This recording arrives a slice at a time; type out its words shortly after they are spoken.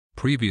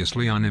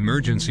Previously on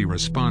Emergency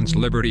Response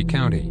Liberty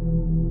County.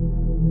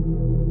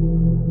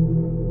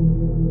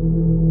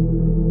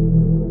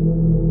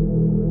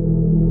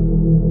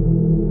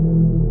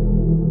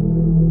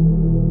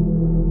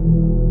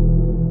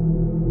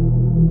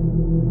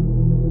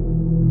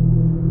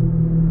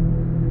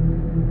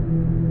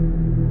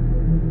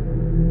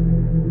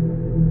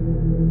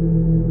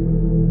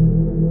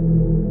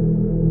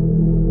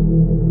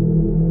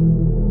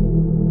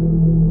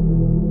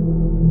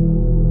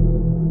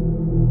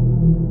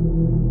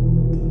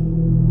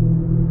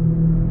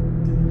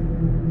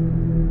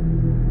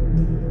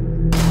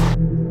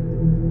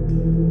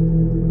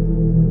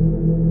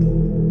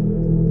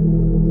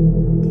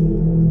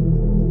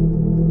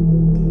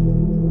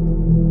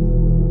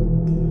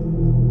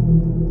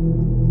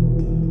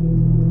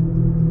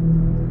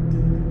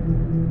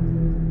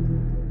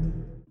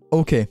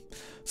 Okay,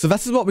 so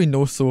this is what we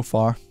know so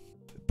far.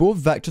 Both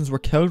victims were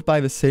killed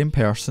by the same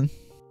person,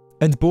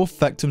 and both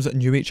victims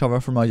knew each other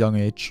from a young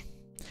age.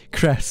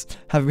 Chris,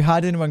 have we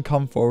had anyone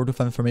come forward with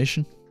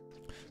information?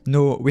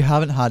 No, we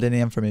haven't had any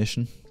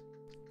information.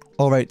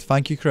 Alright,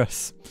 thank you,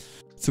 Chris.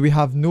 So we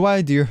have no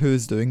idea who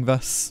is doing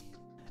this.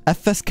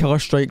 If this killer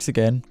strikes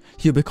again,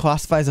 he'll be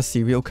classified as a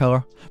serial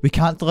killer. We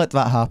can't let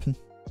that happen.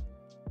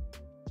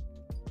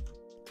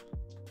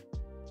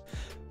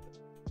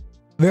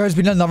 There has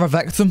been another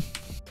victim.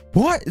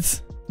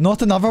 What?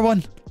 Not another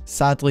one?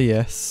 Sadly,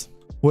 yes.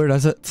 Where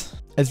is it?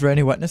 Is there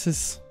any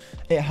witnesses?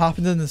 It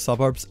happened in the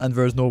suburbs and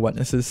there's no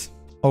witnesses.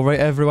 Alright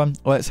everyone,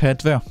 let's head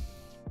there.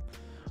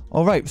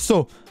 Alright,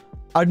 so,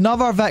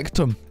 another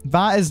victim.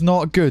 That is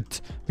not good.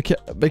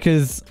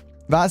 Because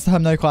that's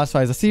him now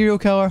classified as a serial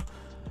killer.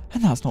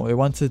 And that's not what we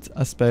wanted,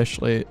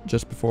 especially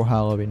just before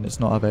Halloween. It's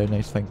not a very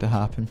nice thing to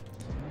happen.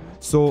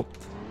 So,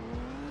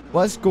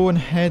 let's go and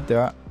head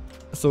there.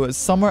 So it's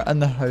somewhere in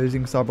the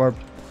housing suburb.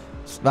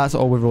 That's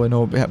all we really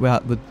know. We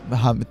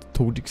haven't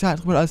told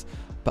exactly what it is,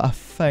 but I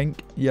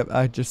think, yep,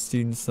 I just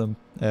seen some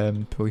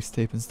police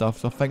tape and stuff,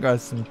 so I think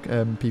there's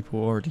some people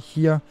already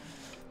here.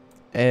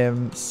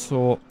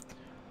 So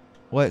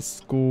let's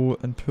go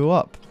and pull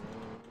up.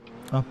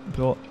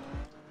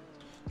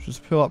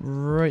 Just pull up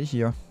right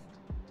here,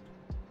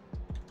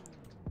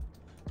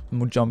 and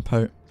we'll jump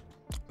out.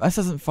 This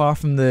isn't far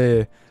from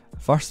the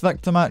first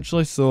victim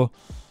actually, so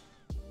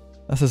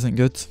this isn't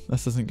good.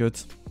 This isn't good.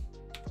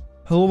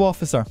 Hello,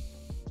 officer.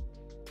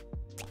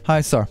 Hi,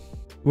 sir.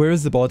 Where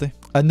is the body?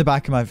 In the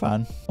back of my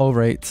van.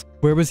 Alright.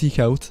 Where was he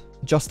killed?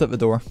 Just at the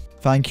door.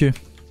 Thank you.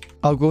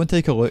 I'll go and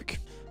take a look.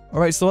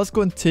 Alright, so let's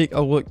go and take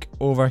a look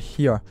over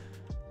here.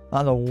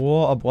 That's a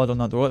lot of blood on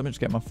that door. Let me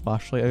just get my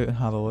flashlight out and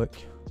have a look.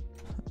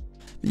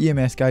 The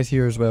EMS guy's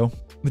here as well.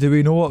 Do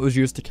we know what was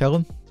used to kill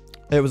him?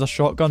 It was a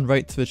shotgun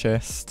right to the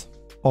chest.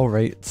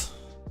 Alright.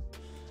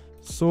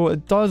 So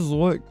it does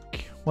look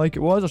like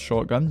it was a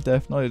shotgun.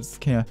 Definitely. It's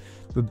kind of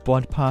the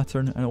blood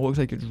pattern, and it looks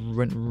like it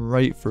went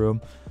right through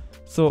him.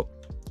 So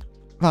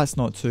that's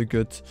not too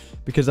good,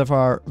 because if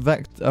our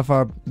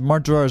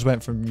murderers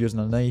went from using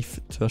a knife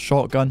to a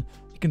shotgun,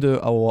 he can do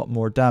a lot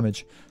more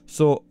damage.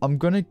 So I'm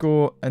gonna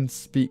go and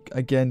speak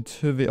again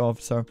to the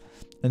officer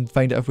and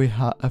find out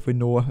if we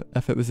know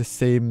if it was the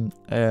same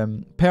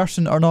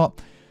person or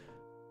not,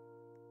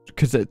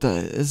 because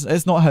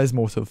it's not his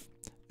motive.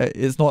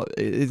 It's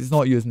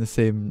not using the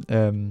same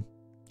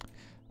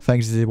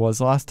things as he was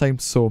last time,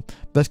 so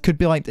this could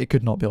be linked, it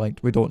could not be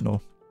linked, we don't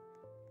know.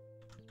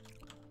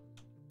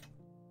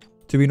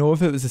 Do we know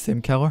if it was the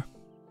same killer?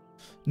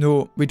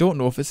 No, we don't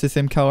know if it's the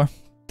same killer.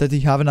 Did he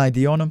have an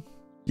ID on him?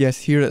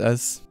 Yes, here it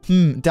is.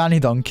 Danny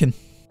Duncan.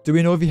 Do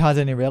we know if he had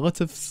any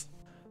relatives?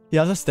 He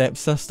has a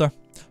stepsister.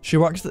 She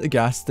works at the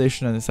gas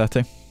station in the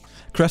city.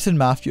 Chris and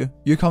Matthew,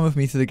 you come with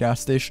me to the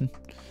gas station.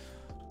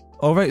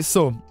 Alright,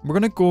 so we're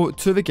gonna go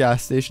to the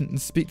gas station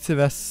and speak to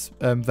this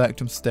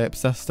victim's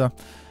stepsister.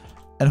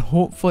 And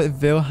hopefully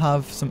they'll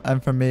have some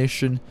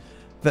information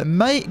that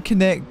might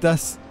connect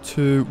this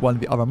to one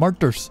of the other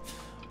murders.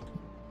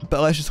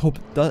 But let's just hope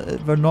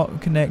that they're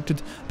not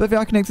connected. But if they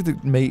are connected,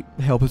 it might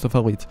help us with a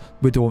lead.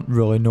 We don't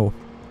really know.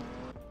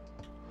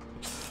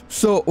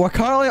 So we're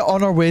currently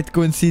on our way to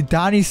go and see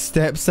Danny's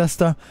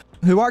stepsister,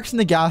 who works in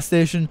the gas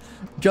station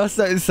just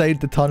outside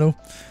the tunnel.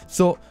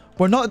 So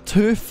we're not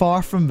too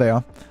far from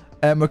there,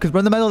 because we're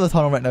in the middle of the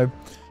tunnel right now.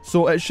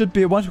 So it should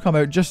be, once we come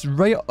out, just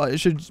right, it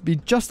should be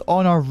just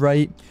on our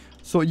right.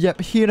 So yep,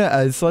 here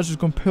it is. So let's just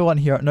go and pull in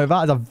here. Now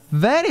that is a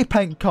very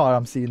pink car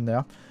I'm seeing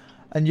there.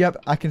 And yep,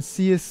 I can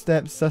see his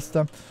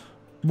stepsister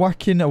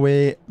working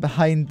away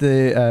behind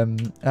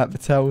the, at the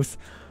tills.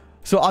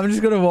 So I'm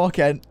just going to walk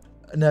in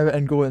now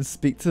and go and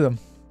speak to them.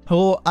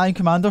 Hello, I'm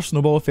Commander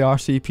Snowball of the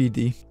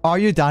RCPD. Are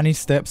you Danny's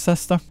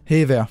stepsister?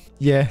 Hey there.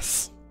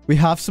 Yes. We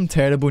have some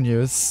terrible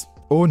news.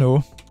 Oh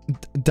no.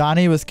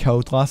 Danny was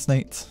killed last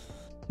night.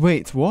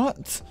 Wait,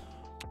 what?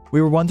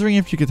 We were wondering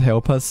if you could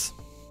help us.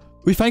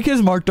 We think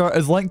his murder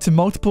is linked to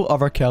multiple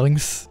other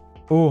killings.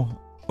 Oh,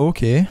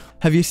 okay.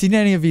 Have you seen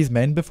any of these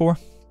men before?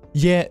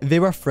 Yeah, they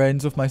were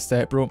friends with my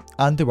stepbro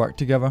and they worked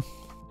together.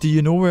 Do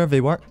you know where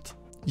they worked?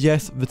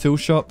 Yes, the tool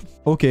shop.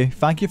 Okay,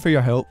 thank you for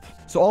your help.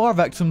 So all our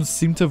victims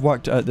seem to have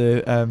worked at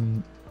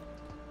the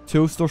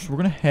tool store, so we're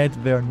going to head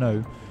there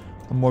now.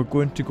 And we're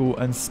going to go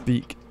and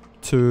speak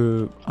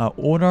to our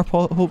owner,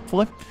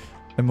 hopefully.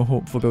 And we'll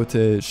hopefully be able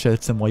to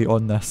shed some light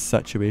on this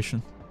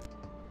situation.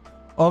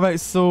 Alright,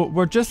 so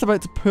we're just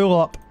about to pull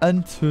up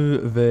into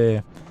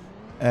the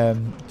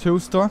tool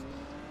store.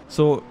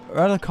 So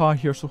we're in a car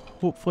here, so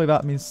hopefully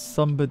that means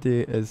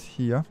somebody is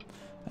here.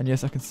 And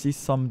yes, I can see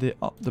somebody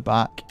up the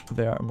back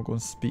there, and we're going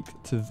to speak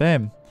to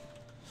them.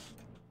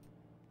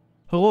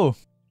 Hello?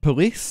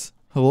 Police?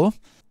 Hello?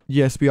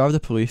 Yes, we are the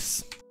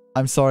police.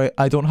 I'm sorry,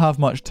 I don't have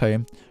much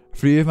time.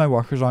 3 of my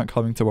workers aren't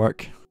coming to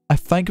work. I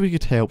think we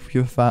could help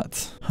you with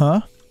that.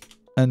 Huh?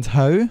 And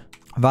how?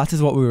 That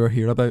is what we were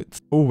here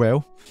about. Oh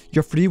well.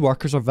 Your 3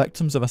 workers are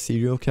victims of a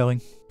serial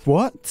killing.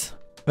 What?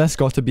 This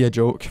gotta be a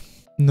joke.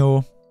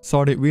 No.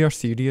 Sorry, we are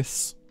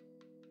serious.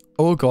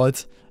 Oh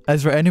god.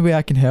 Is there any way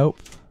I can help?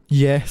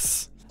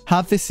 Yes.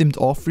 Have they seemed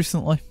off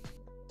recently?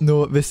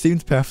 No, they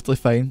seemed perfectly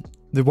fine.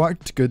 They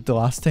worked good the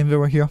last time they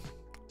were here.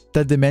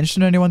 Did they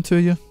mention anyone to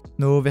you?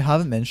 No, they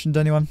haven't mentioned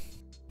anyone.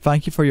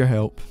 Thank you for your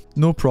help.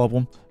 No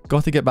problem.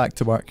 Got to get back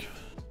to work.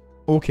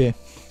 Okay.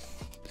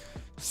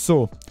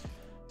 So,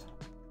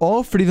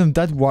 all 3 of them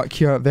did work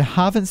here. They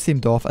haven't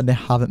seemed off and they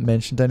haven't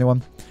mentioned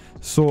anyone.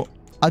 So,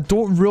 I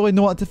don't really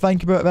know what to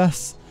think about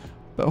this.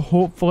 But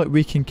hopefully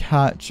we can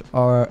catch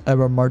our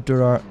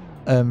murderer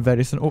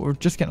very soon. Oh, we're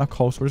just getting a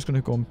call, so we're just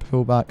going to go and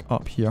pull back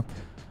up here.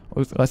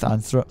 Let's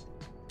answer it.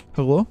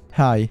 Hello?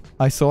 Hi.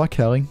 I saw a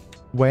killing.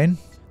 When?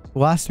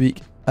 Last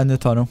week. In the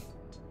tunnel.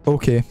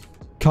 Okay.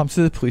 Come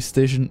to the police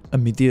station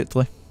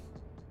immediately.